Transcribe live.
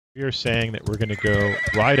We are saying that we're going to go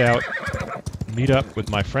ride out, meet up with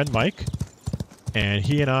my friend Mike, and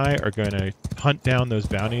he and I are going to hunt down those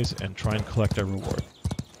bounties and try and collect our reward.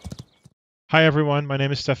 Hi everyone, my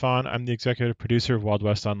name is Stefan. I'm the executive producer of Wild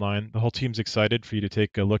West Online. The whole team's excited for you to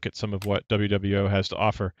take a look at some of what WWO has to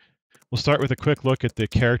offer. We'll start with a quick look at the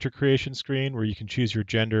character creation screen where you can choose your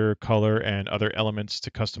gender, color, and other elements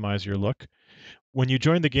to customize your look. When you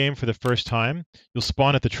join the game for the first time, you'll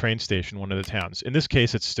spawn at the train station, one of the towns. In this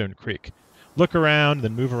case, it's Stone Creek. Look around,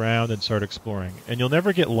 then move around and start exploring. And you'll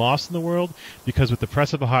never get lost in the world because with the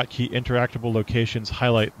press of a hotkey, interactable locations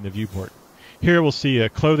highlight in the viewport. Here we'll see a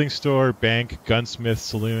clothing store, bank, gunsmith,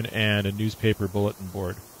 saloon, and a newspaper bulletin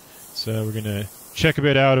board. So we're going to check a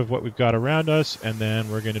bit out of what we've got around us, and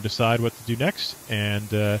then we're going to decide what to do next,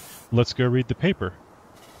 and let's go read the paper.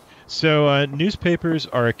 So newspapers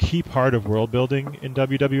are a key part of world building in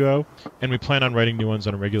WWO, and we plan on writing new ones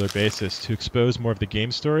on a regular basis to expose more of the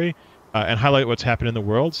game story and highlight what's happened in the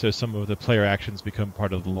world so some of the player actions become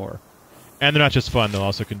part of the lore. And they're not just fun, they'll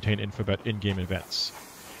also contain info about in-game events.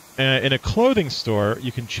 In a clothing store,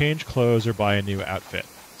 you can change clothes or buy a new outfit.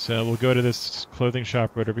 So we'll go to this clothing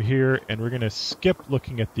shop right over here, and we're going to skip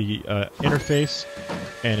looking at the interface,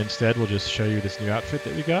 and instead we'll just show you this new outfit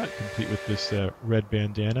that we got, complete with this red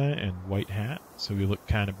bandana and white hat, so we look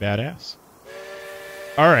kind of badass.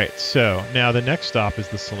 Alright, so now the next stop is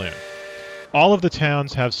the saloon. All of the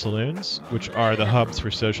towns have saloons, which are the hubs for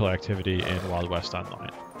social activity in Wild West Online.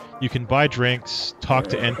 You can buy drinks, talk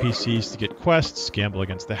to NPCs to get quests, gamble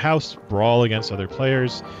against the house, brawl against other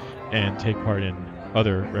players, and take part in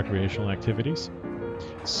other recreational activities.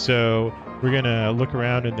 So we're going to look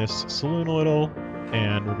around in this saloon a little,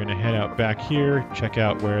 and we're going to head out back here, check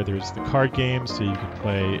out where there's the card games, so you can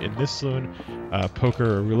play in this saloon,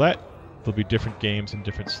 poker or roulette. There'll be different games in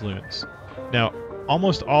different saloons. Now,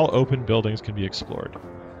 almost all open buildings can be explored.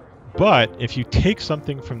 But if you take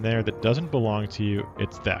something from there that doesn't belong to you,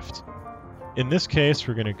 it's theft. In this case,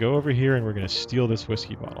 we're going to go over here and we're going to steal this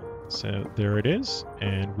whiskey bottle. So there it is,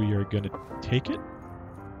 and we are going to take it.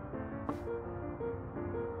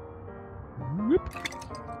 Whoop.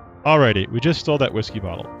 Alrighty, we just stole that whiskey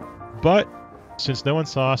bottle. But since no one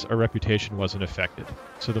saw us, our reputation wasn't affected.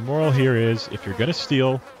 So the moral here is, if you're going to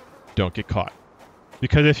steal, don't get caught.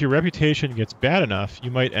 Because if your reputation gets bad enough,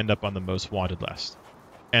 you might end up on the most wanted list.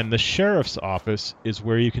 And the sheriff's office is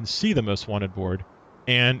where you can see the most wanted board,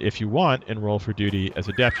 and if you want, enroll for duty as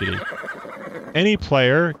a deputy. Any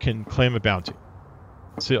player can claim a bounty.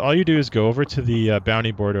 So all you do is go over to the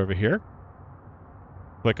bounty board over here,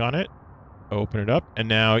 click on it, open it up, and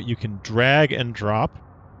now you can drag and drop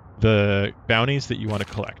the bounties that you want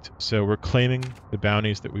to collect. So we're claiming the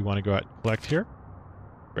bounties that we want to go out and collect here.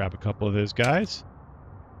 Grab a couple of those guys.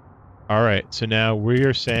 Alright, so now we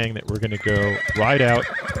are saying that we're going to go ride out,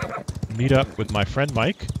 meet up with my friend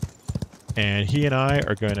Mike, and he and I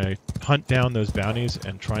are going to hunt down those bounties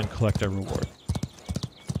and try and collect our reward.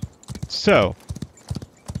 So,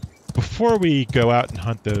 before we go out and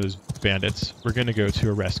hunt those bandits, we're going to go to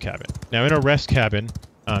a rest cabin. Now in a rest cabin,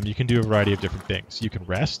 you can do a variety of different things. You can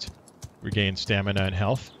rest, regain stamina and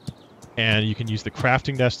health, and you can use the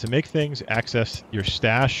crafting desk to make things, access your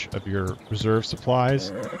stash of your reserve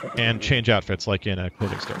supplies, and change outfits like in a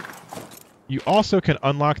clothing store. You also can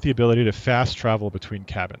unlock the ability to fast travel between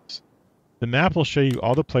cabins. The map will show you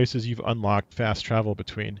all the places you've unlocked fast travel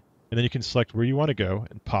between, and then you can select where you want to go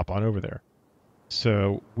and pop on over there.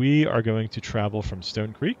 So we are going to travel from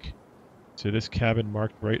Stone Creek to this cabin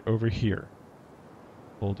marked right over here.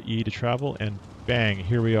 Hold E to travel, and bang,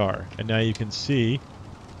 here we are. And now you can see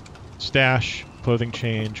stash, clothing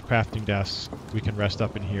change, crafting desks. We can rest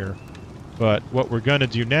up in here. But what we're going to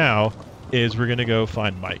do now is we're going to go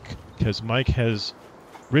find Mike, because Mike has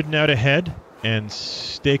ridden out ahead and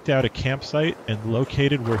staked out a campsite and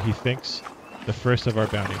located where he thinks the first of our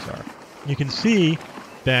bounties are. You can see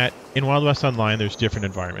that in Wild West Online there's different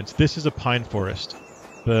environments. This is a pine forest.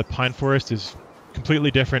 The pine forest is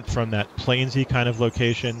completely different from that plainsy kind of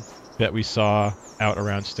location that we saw out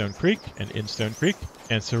around Stone Creek and in Stone Creek.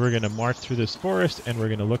 And so we're going to march through this forest, and we're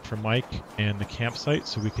going to look for Mike and the campsite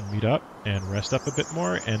so we can meet up and rest up a bit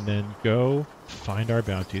more, and then go find our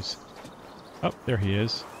bounties. Oh, there he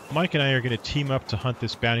is. Mike and I are going to team up to hunt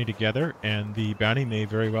this bounty together, and the bounty may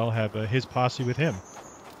very well have his posse with him.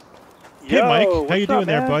 Hey Mike, how you doing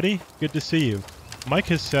there, buddy? Good to see you. Mike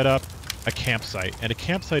has set up a campsite, and a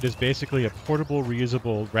campsite is basically a portable,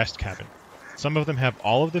 reusable rest cabin. Some of them have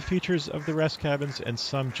all of the features of the rest cabins, and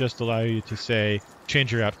some just allow you to, say,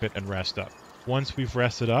 change your outfit and rest up. Once we've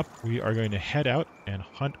rested up, we are going to head out and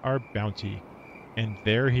hunt our bounty. And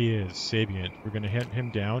there he is, Sapient. We're going to hunt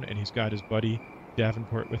him down, and he's got his buddy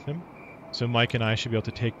Davenport with him. So Mike and I should be able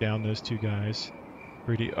to take down those two guys.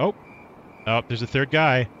 Pretty. Oh, there's a third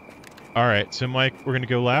guy. All right, so Mike, we're gonna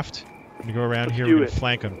go left. We're gonna go around here. We're gonna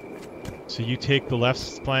flank him. So you take the left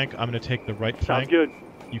flank. I'm gonna take the right flank. Sounds good.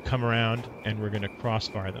 You come around, and we're gonna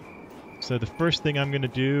crossfire them. So the first thing I'm gonna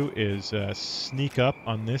do is sneak up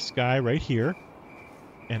on this guy right here,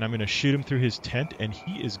 and I'm gonna shoot him through his tent, and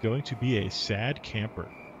he is going to be a sad camper.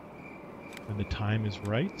 When the time is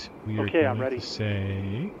right, we are going to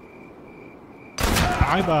say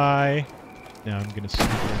bye-bye. Now I'm going to sneak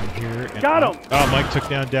around here. And got him! Oh, Mike took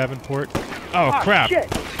down Davenport. Oh, crap!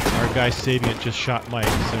 Shit. Our guy Savient just shot Mike,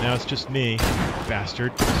 so now it's just me.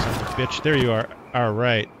 Bastard. Son of a bitch. There you are. All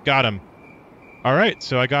right. Got him. All right,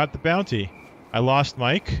 so I got the bounty. I lost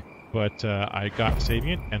Mike, but I got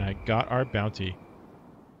Savient, and I got our bounty.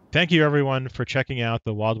 Thank you, everyone, for checking out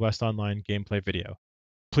the Wild West Online gameplay video.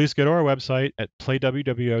 Please go to our website at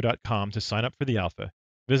playwwo.com to sign up for the alpha.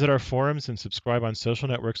 Visit our forums and subscribe on social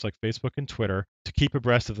networks like Facebook and Twitter to keep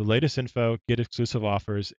abreast of the latest info, get exclusive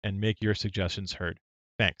offers, and make your suggestions heard.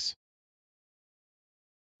 Thanks.